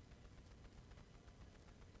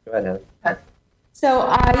 Go ahead, Heather. So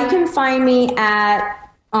you can find me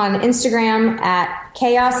on Instagram at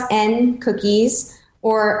Chaos and Cookies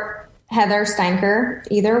or Heather Steinker,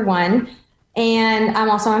 either one. And I'm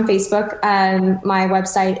also on Facebook. My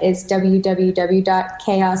website is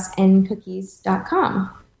www.chaosandcookies.com.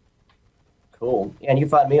 Cool. And you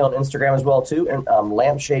find me on Instagram as well, too, and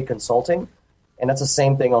Lampshade Consulting. And that's the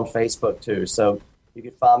same thing on Facebook, too. So you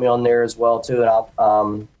can find me on there as well, too. And I'll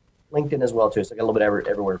LinkedIn as well, too. So I got a little bit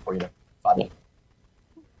everywhere for you to find me.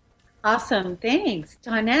 Awesome. Thanks,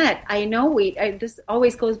 Dawnette. I know this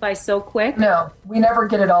always goes by so quick. No, we never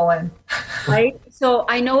get it all in. Right. So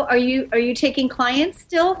I know, are you taking clients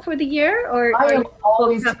still for the year, or I am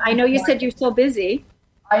always? I know you said you're so busy.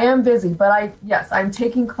 I am busy, but I'm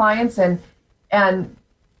taking clients, and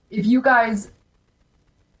if you guys,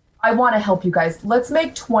 I want to help you guys. Let's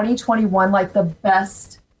make 2021 the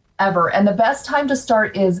best ever, and the best time to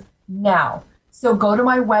start is now. So go to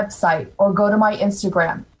my website or go to my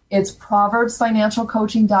Instagram. It's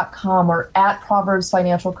proverbsfinancialcoaching.com or at Proverbs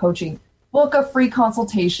Financial Coaching. Book a free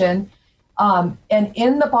consultation. And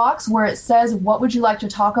in the box where it says, what would you like to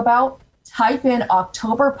talk about? Type in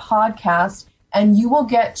October podcast and you will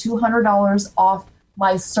get $200 off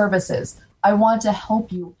my services. I want to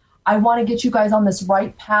help you. I want to get you guys on this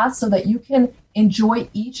right path so that you can enjoy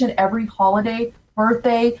each and every holiday,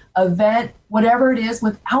 birthday, event, whatever it is,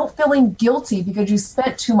 without feeling guilty because you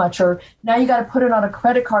spent too much, or now you got to put it on a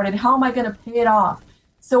credit card and how am I going to pay it off?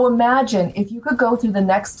 So imagine if you could go through the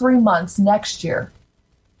next 3 months next year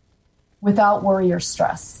without worry or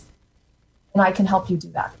stress. And I can help you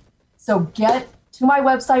do that. So get to my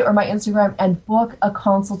website or my Instagram and book a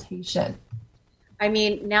consultation. I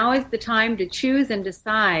mean, now is the time to choose and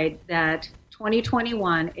decide that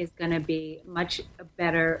 2021 is going to be much a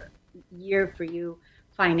better year for you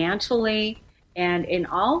financially and in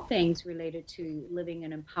all things related to living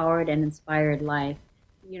an empowered and inspired life.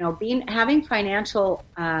 You know, having financial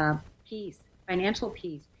peace,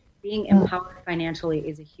 being empowered financially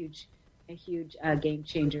is a huge game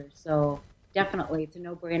changer. So definitely, it's a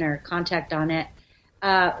no-brainer. Contact Dawnette.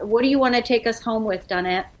 What do you want to take us home with,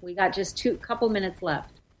 Dawnette? We got just couple minutes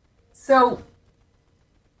left. So, if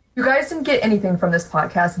you guys didn't get anything from this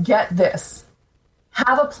podcast, get this.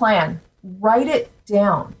 Have a plan. Write it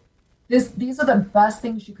down. These are the best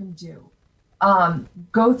things you can do.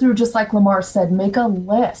 Go through, just like Lamar said, make a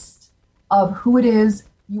list of who it is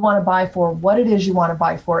you want to buy for, what it is you want to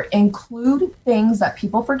buy for. Include things that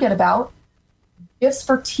people forget about, gifts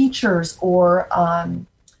for teachers or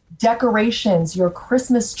decorations, your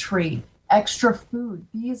Christmas tree, extra food.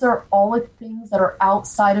 These are all the things that are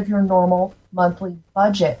outside of your normal monthly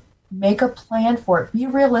budget. Make a plan for it. Be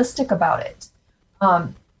realistic about it.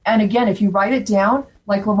 And again, if you write it down,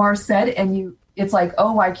 like Lamar said, and it's like,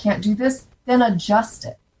 oh, I can't do this, then adjust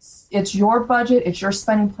it. It's your budget. It's your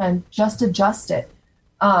spending plan. Just adjust it.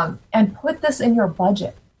 And put this in your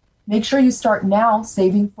budget. Make sure you start now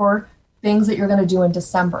saving for things that you're going to do in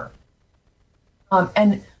December.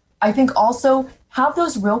 And I think also have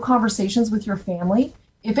those real conversations with your family.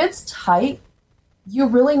 If it's tight, you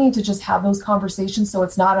really need to just have those conversations so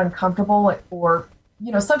it's not uncomfortable, or,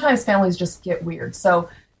 sometimes families just get weird. So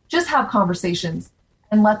just have conversations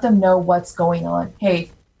and let them know what's going on.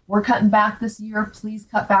 Hey, we're cutting back this year. Please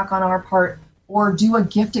cut back on our part, or do a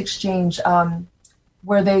gift exchange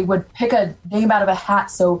where they would pick a name out of a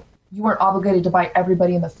hat so you weren't obligated to buy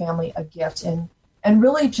everybody in the family a gift, and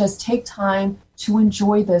really just take time to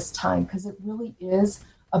enjoy this time, because it really is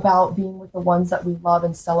about being with the ones that we love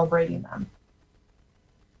and celebrating them.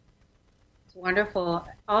 It's wonderful.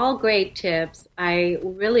 All great tips. I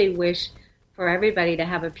really wish for everybody to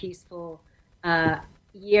have a peaceful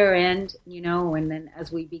year end, and then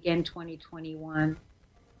as we begin 2021,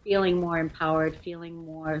 feeling more empowered, feeling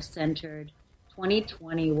more centered.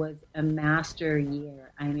 2020 was a master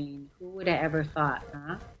year. I mean, who would have ever thought,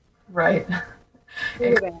 huh? Right. Who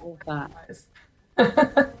would have ever thought?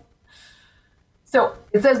 So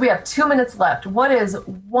it says we have 2 minutes left. What is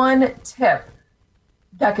one tip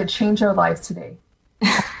that could change our lives today?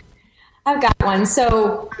 I've got one.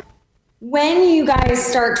 So when you guys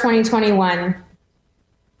start 2021,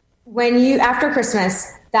 after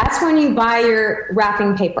Christmas, that's when you buy your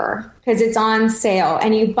wrapping paper because it's on sale,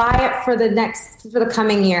 and you buy it for the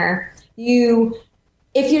coming year.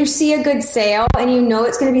 If you see a good sale and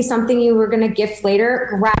it's going to be something you were going to gift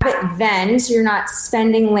later, grab it then so you're not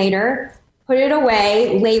spending later. Put it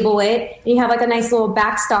away, label it, and you have like a nice little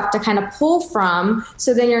backstock to kind of pull from,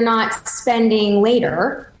 so then you're not spending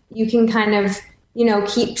later. You can kind of,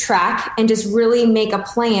 keep track and just really make a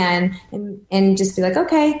plan and just be like,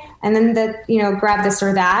 okay, and then grab this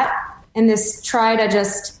or that, and try to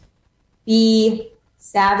just be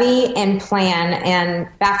savvy and plan and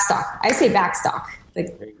backstock. I say backstock.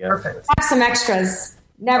 Like, there you go. Perfect. Have some extras.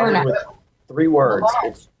 Never know. 3 words.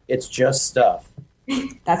 It's just stuff.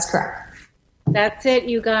 That's correct. That's it,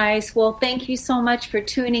 you guys. Well, thank you so much for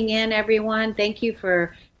tuning in, everyone. Thank you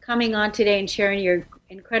for coming on today and sharing your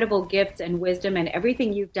incredible gifts and wisdom and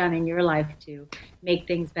everything you've done in your life to make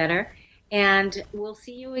things better. And we'll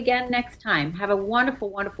see you again next time. Have a wonderful,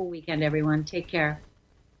 wonderful weekend, everyone. Take care.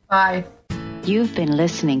 Bye. You've been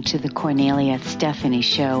listening to the Cornelia Stephanie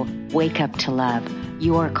Show, Wake Up to Love,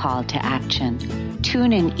 your call to action.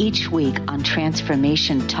 Tune in each week on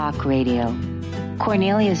Transformation Talk Radio.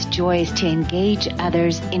 Cornelia's joy is to engage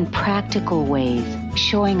others in practical ways,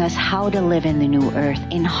 showing us how to live in the new earth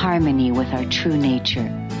in harmony with our true nature.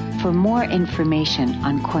 For more information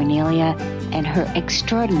on Cornelia and her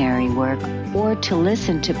extraordinary work, or to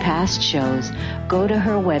listen to past shows, go to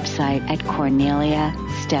her website at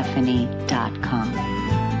corneliastephanie.com.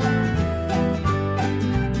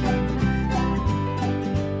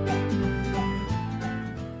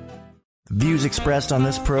 Views expressed on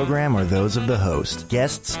this program are those of the host,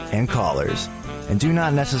 guests, and callers. and do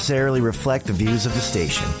not necessarily reflect the views of the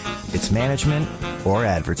station, its management, or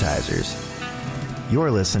advertisers.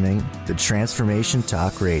 You're listening to Transformation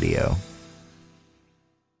Talk Radio.